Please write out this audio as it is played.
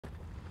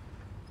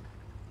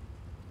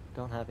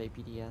Don't have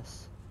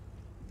APDS.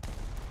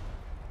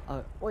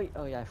 Oh wait,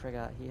 oh yeah, I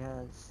forgot. He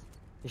has.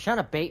 He's trying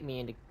to bait me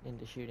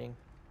into shooting.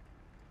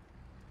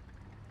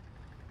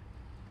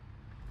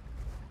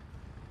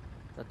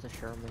 That's a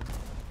Sherman.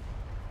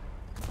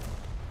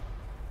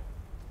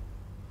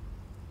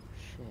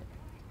 Shit.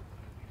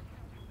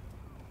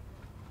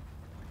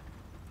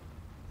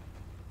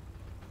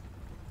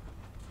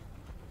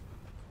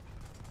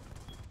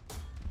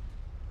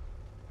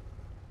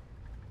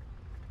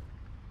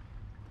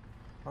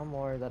 I'm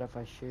worried that if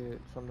I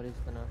shoot, somebody's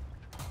gonna.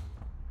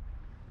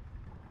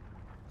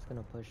 It's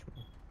gonna push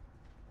me.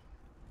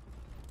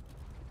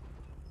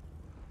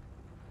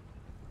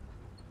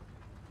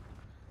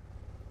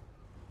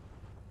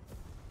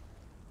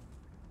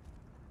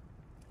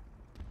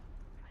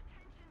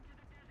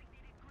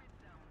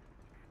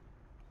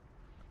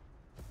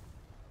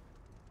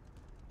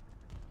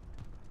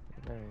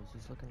 There he is.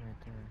 He's looking right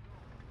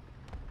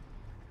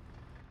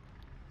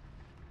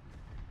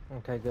there.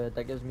 Okay, good.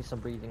 That gives me some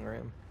breathing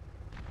room.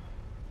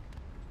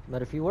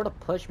 But if you were to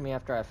push me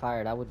after I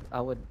fired, I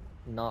would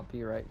not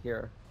be right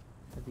here.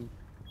 I'd be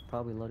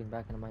probably loading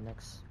back into my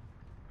next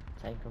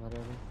tank or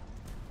whatever.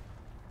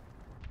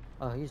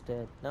 Oh, he's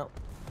dead. Nope.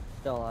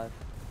 Still alive.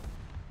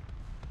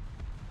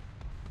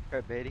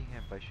 Try baiting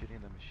him by shooting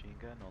the machine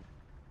gun.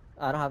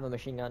 I don't have a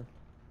machine gun.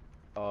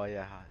 Oh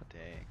yeah,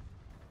 dang.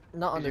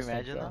 Not on Could you this tank,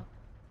 imagine yeah. though?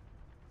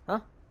 Huh?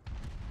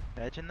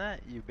 Imagine that?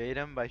 You bait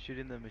him by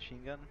shooting the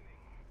machine gun?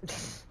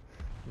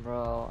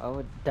 Bro, I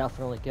would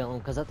definitely kill him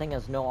because that thing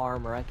has no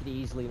armor. I could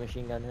easily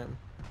machine gun him.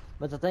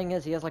 But the thing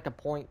is, he has like a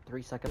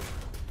 0.3 second.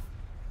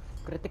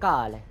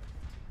 Criticale.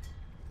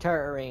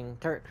 Turret ring.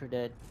 Turret crew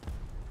dead.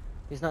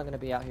 He's not gonna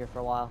be out here for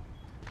a while.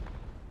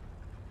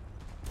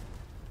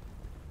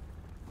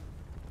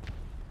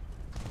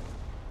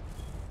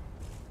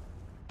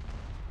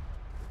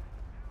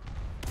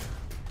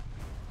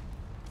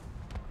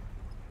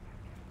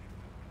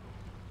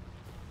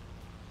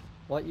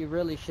 What you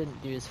really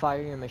shouldn't do is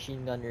fire your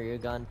machine gun or your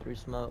gun through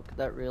smoke.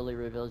 That really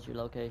reveals your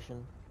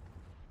location.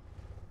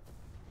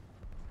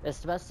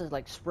 It's best to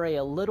like spray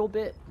a little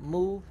bit,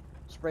 move,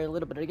 spray a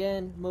little bit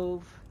again,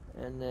 move,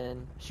 and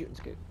then shoot and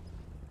scoot.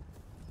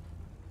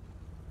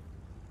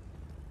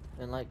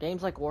 And like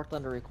games like War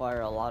Thunder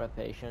require a lot of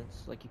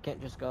patience. Like you can't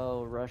just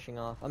go rushing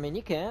off. I mean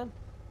you can.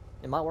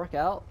 It might work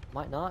out,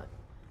 might not.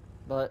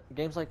 But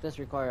games like this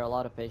require a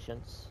lot of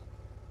patience.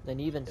 And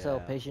even so, Yeah.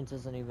 patience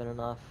isn't even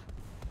enough.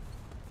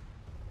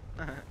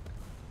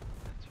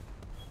 That's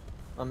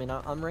I mean,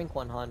 I'm rank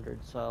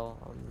 100, so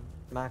I'm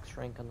max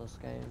rank in this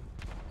game.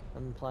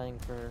 I'm playing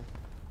for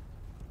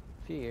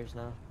a few years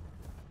now.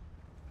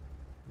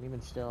 And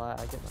even still, I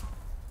get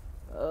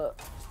my...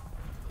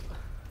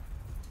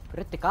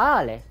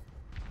 Criticale!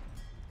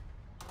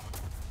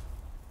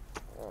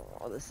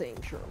 Oh, the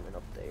same Sherman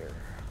up there.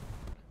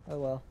 Oh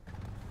well.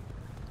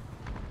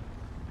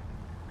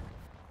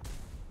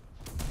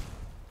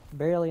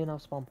 Barely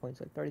enough spawn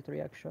points, like 33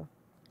 extra.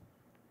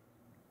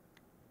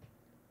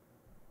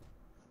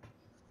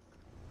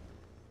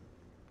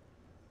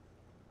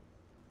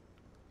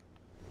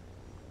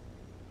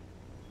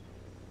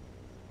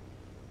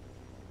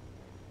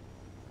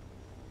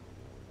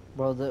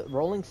 Bro, the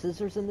rolling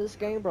scissors in this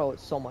game, bro,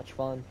 it's so much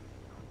fun.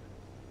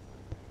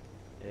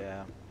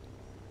 yeah.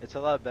 It's a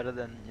lot better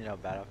than,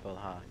 Battlefield,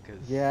 huh?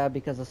 Yeah,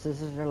 because the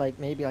scissors are like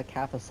maybe like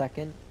half a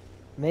second.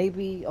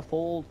 Maybe a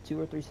full 2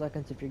 or 3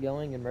 seconds if you're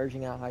going and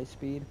merging at high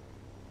speed.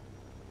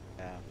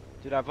 Yeah.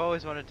 Dude, I've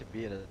always wanted to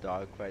be in a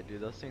dogfight,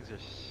 dude. Those things are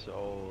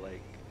so,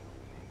 like,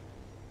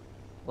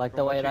 Like from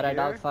the way what you that I hear.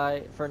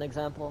 dogfight, for an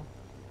example.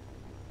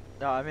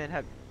 No, I mean,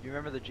 you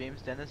remember the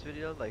James Dennis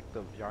video, like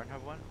the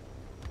Yarnhub one?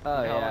 You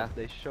Oh know how yeah.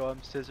 they show him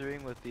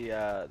scissoring with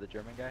the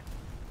German guy?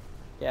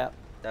 Yeah.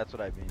 That's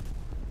what I mean.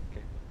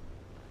 Okay.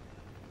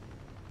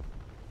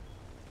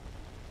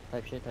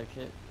 Type shit, type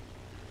shit.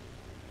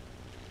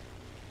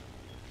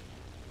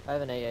 I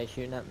have an AA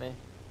shooting at me.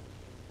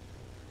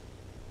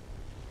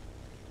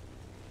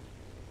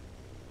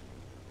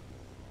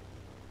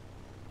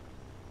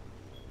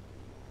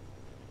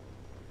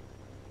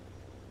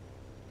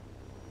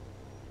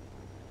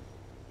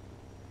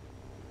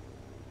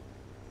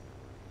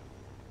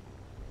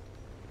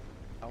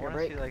 I Here, want to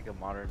break. see like a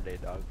modern day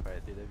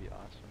dogfight, dude. That'd be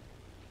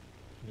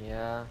awesome.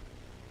 Yeah.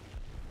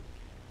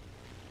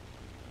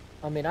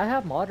 I mean, I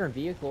have modern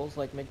vehicles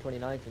like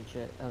MiG-29s and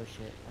shit. Oh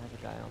shit, I have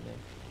a guy on me.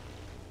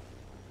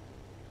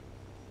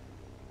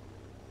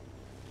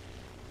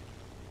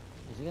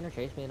 Is he gonna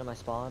chase me into my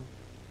spawn?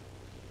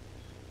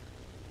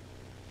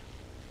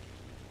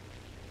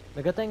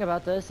 The good thing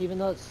about this, even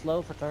though it's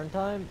slow for turn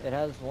time, it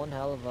has one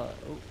hell of a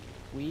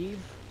weave.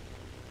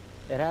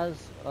 It has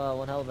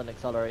one hell of an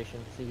acceleration.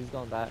 See, he's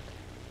going back.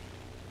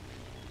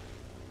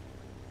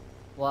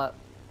 What?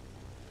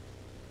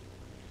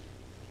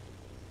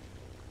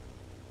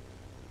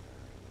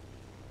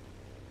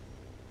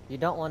 You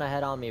don't want to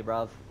head on me,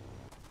 bruv.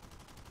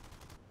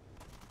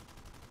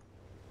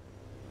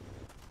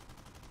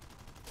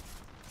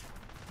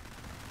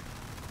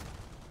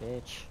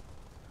 Bitch.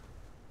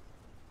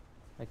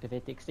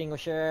 Activate the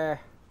extinguisher.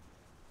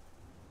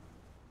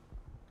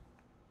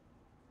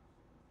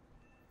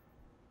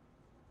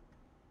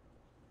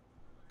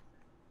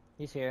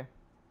 He's here.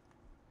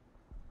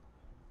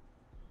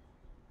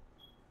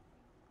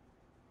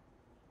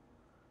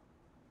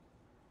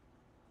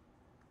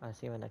 I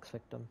see my next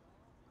victim.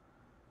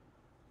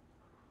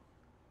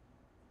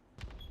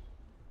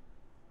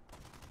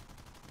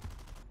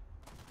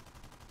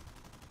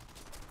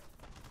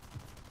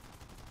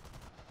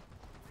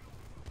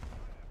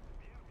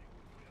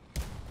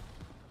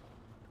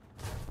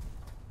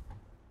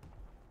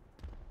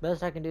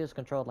 Best I can do is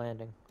controlled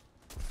landing.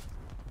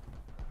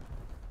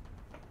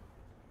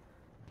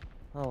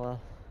 Oh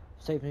well.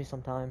 Save me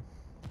some time.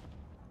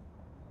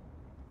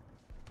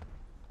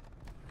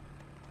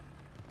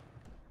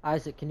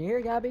 Isaac, can you hear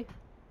Gabby?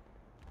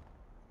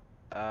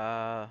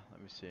 Let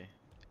me see.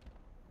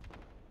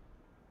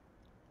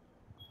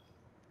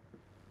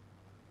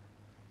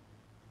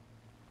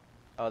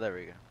 Oh, there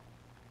we go.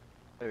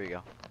 There we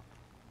go.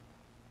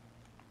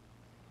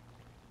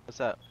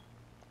 What's up?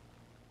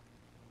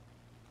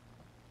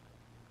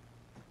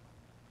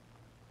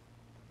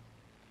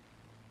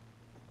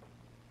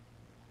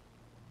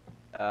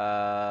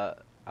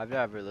 I've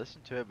never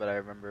listened to it, but I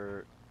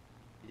remember,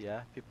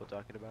 yeah, people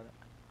talking about it.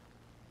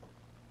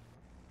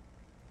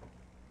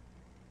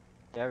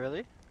 Yeah,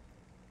 really?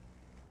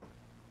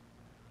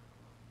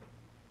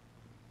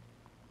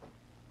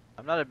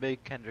 I'm not a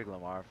big Kendrick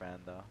Lamar fan,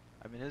 though.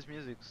 I mean, his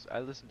music's, I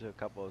listened to a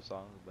couple of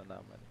songs, but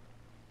not many.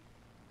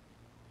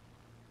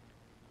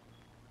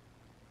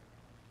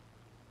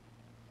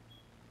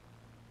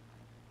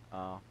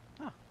 Oh.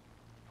 Huh.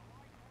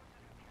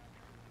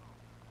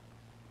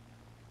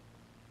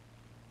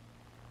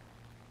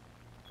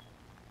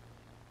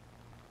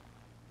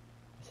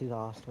 I see the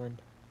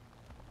Ostwind.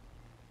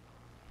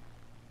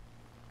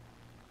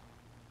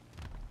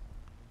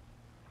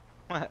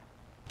 What?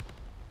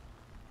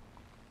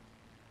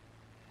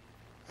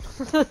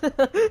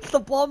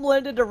 The bomb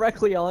landed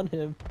directly on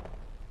him.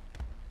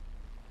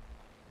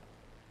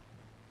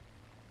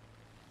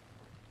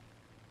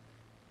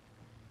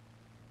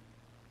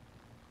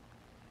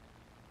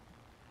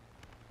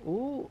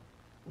 Ooh,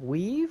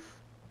 weave?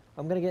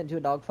 I'm gonna get into a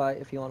dogfight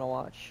if you wanna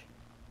watch.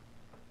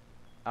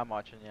 I'm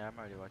watching, yeah, I'm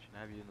already watching. I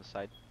have you on the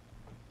side.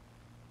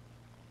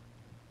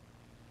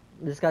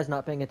 This guy's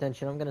not paying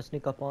attention. I'm gonna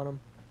sneak up on him.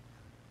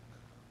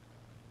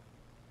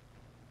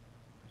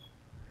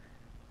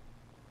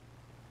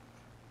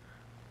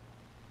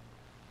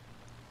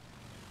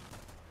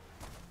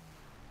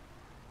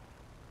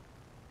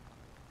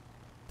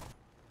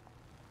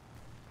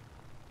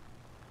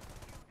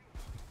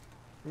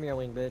 Give me your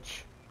wing,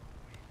 bitch.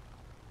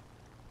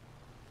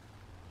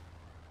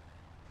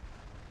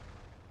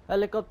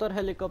 Helicopter,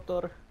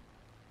 helicopter.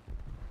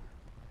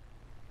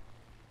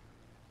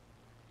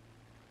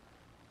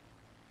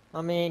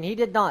 I mean, he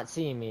did not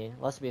see me.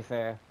 Let's be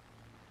fair.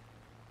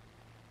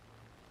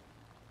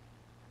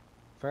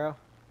 Pharaoh?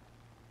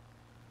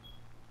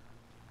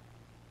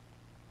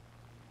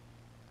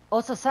 Oh,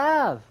 it's a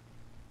salve!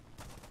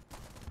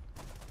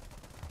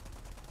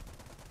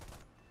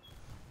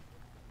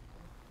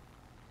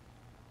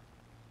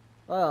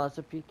 Oh, it's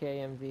a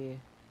PKMV.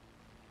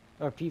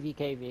 Or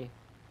PVKV.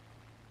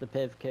 The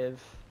PivKiv,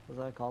 as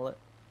I call it.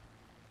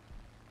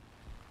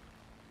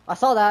 I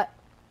saw that!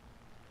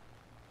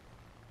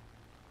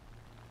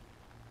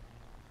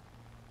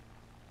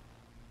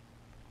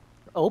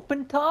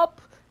 Open top?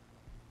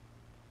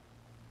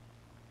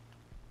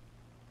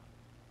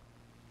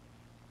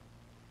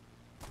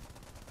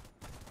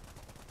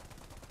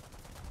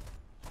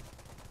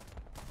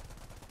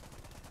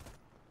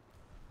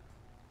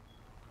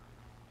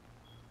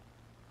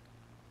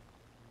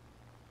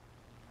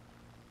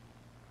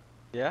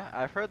 Yeah,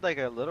 I've heard like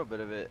a little bit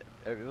of it.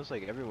 It was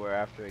like everywhere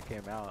after it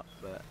came out,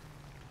 but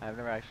I've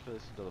never actually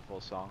listened to the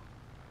full song.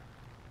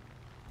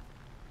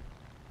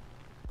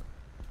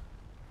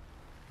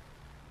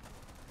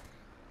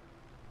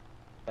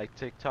 Like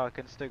TikTok,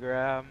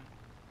 Instagram,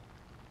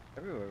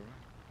 everywhere.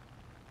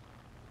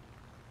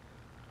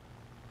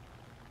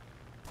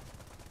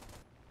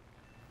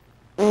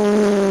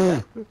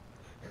 Yeah.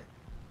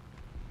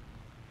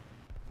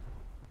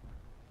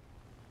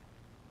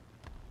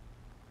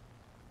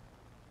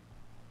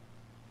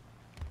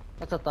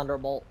 That's a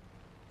thunderbolt.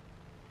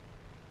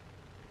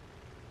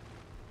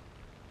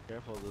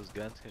 Careful, those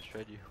guns can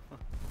shred you.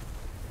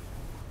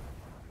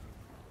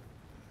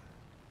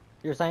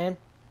 You're saying?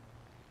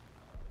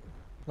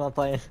 I'm not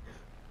playing.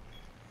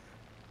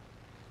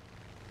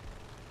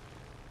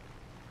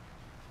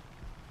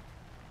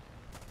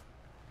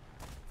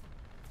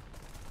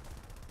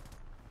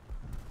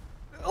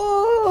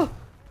 Oh!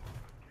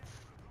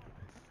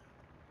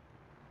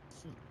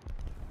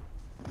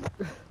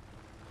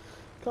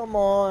 Come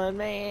on,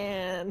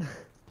 man.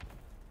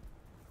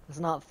 It's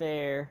not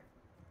fair.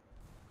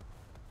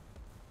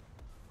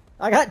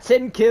 I got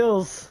 10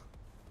 kills.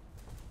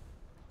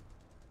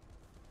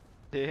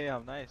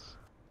 Damn, nice.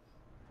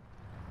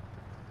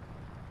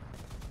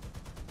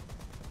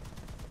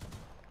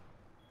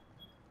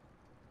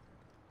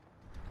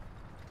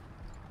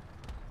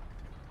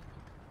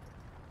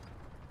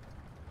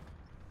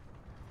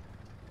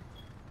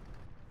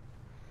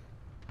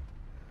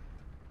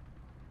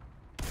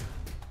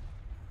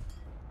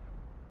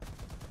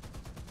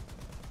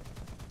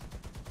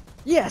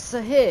 Yes,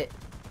 a hit!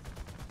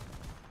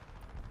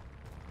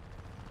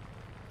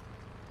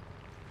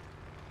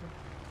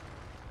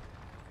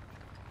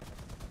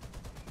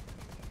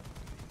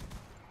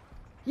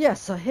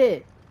 Yes, a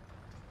hit!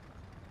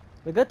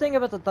 The good thing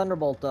about the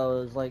Thunderbolt,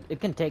 though, is, like, it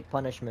can take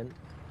punishment.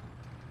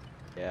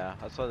 Yeah,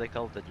 that's why they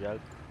call it the jug.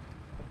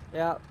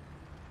 Yeah.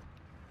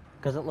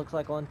 Because it looks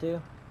like one,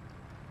 too.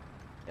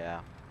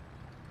 Yeah.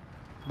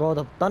 Bro,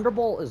 the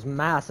Thunderbolt is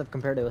massive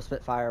compared to a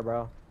Spitfire,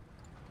 bro.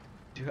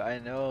 Dude, I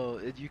know.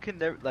 You can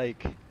never,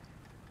 like,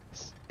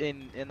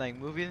 in like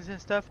movies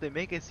and stuff, they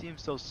make it seem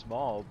so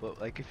small,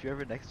 but like if you're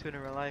ever next to it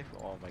in real life,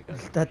 oh my god,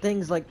 they're That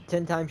thing's like huge.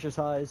 10 times your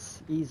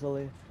size,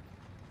 easily.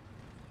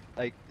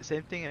 Like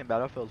same thing in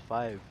Battlefield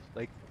 5.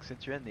 Like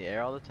since you're in the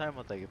air all the time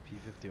with like a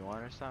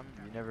P-51 or something,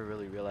 you never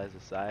really realize the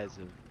size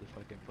of the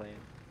fucking plane.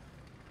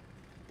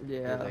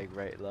 You're Yeah. like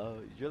right low.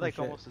 You're Oh like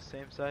shit. almost the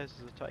same size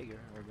as a tiger,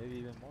 or maybe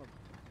even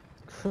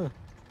more.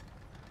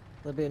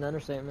 That'd be an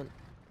understatement.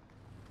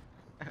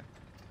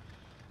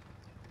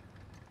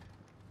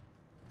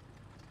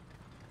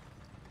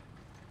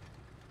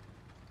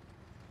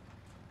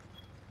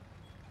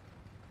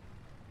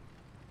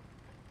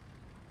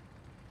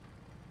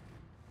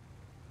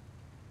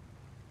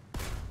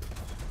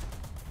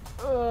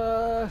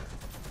 Uh,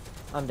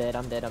 I'm dead,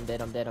 I'm dead, I'm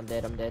dead, I'm dead, I'm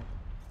dead, I'm dead.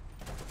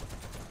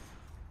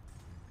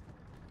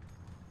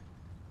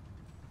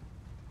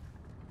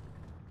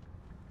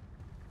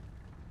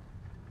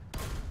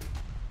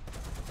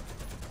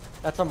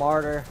 That's a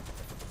martyr.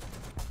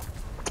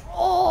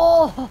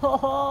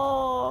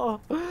 Oh!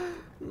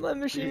 My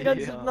machine guns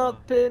did Yeah.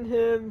 not pin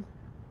him.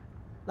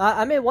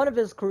 I made one of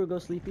his crew go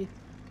sleepy.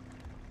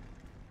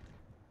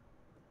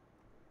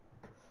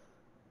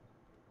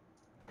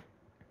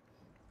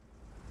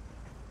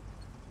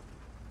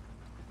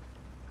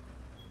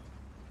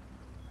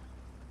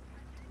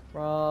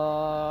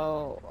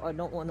 Bro, I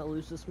don't want to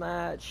lose this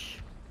match.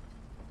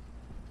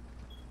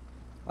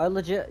 I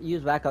legit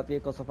use backup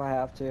vehicles if I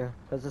have to,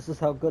 because this is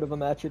how good of a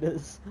match it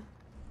is.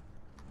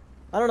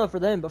 I don't know for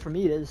them, but for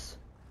me it is.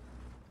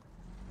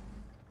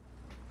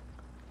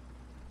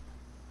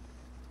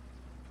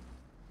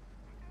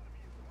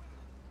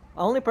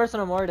 The only person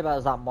I'm worried about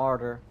is that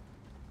martyr.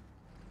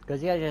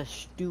 Because he has a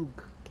Stug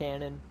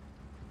cannon.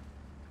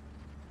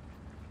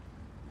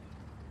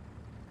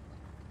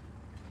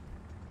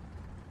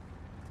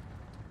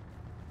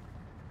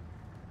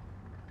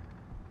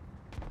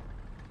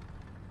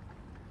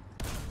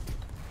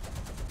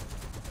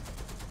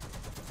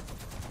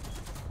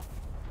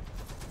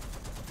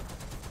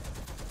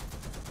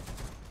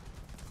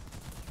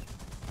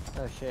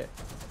 Oh shit.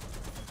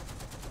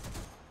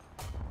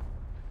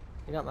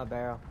 He got my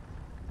barrel.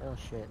 Oh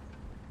shit.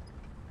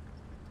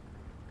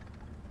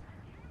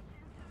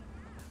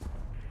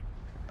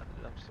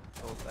 I'm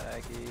so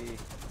laggy.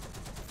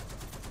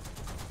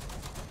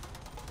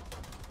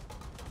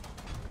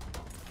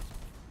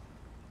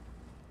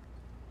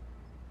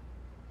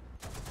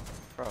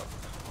 Bro,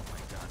 oh my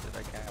god, dude,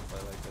 I can't play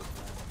like this,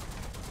 man.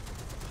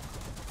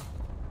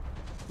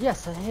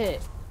 Yes, a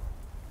hit.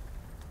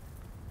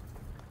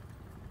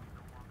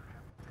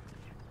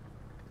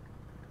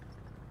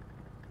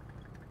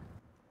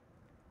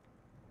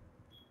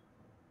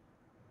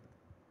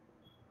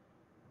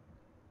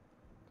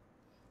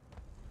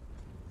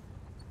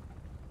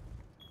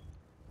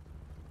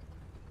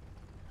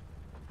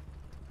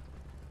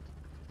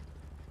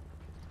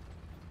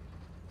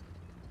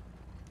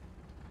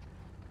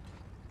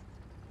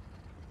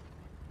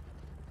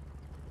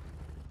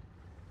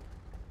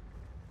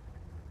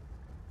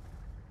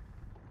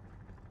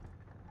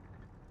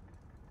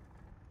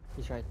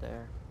 He's right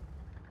there.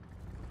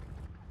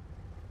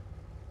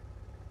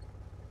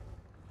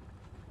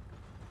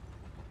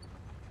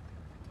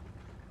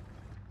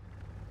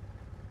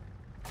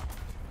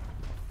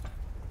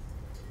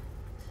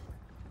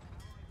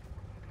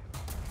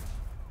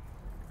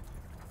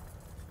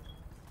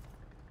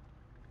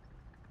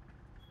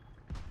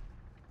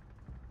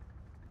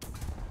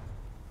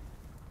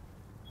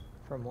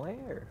 From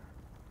where?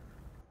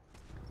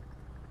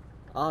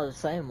 Oh, the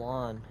same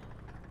one.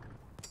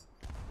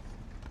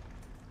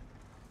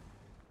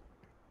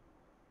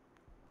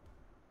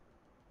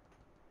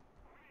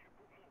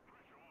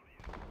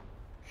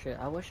 Shit,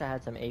 I wish I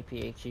had some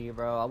APHE,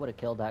 bro. I would have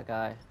killed that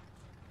guy.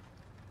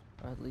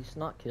 Or at least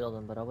not killed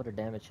him, but I would have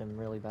damaged him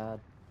really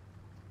bad.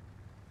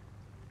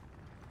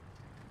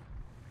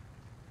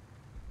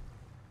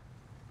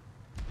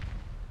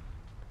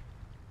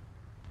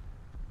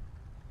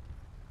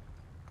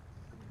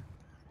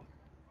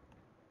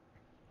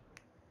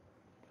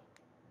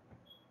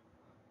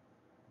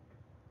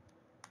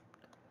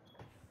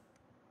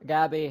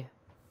 Gabby,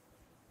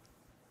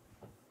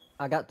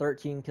 I got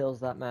 13 kills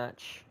that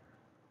match.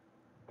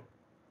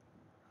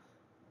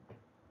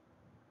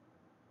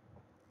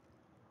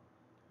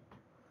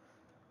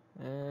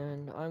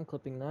 And I'm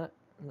clipping that.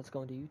 And that's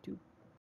going to YouTube.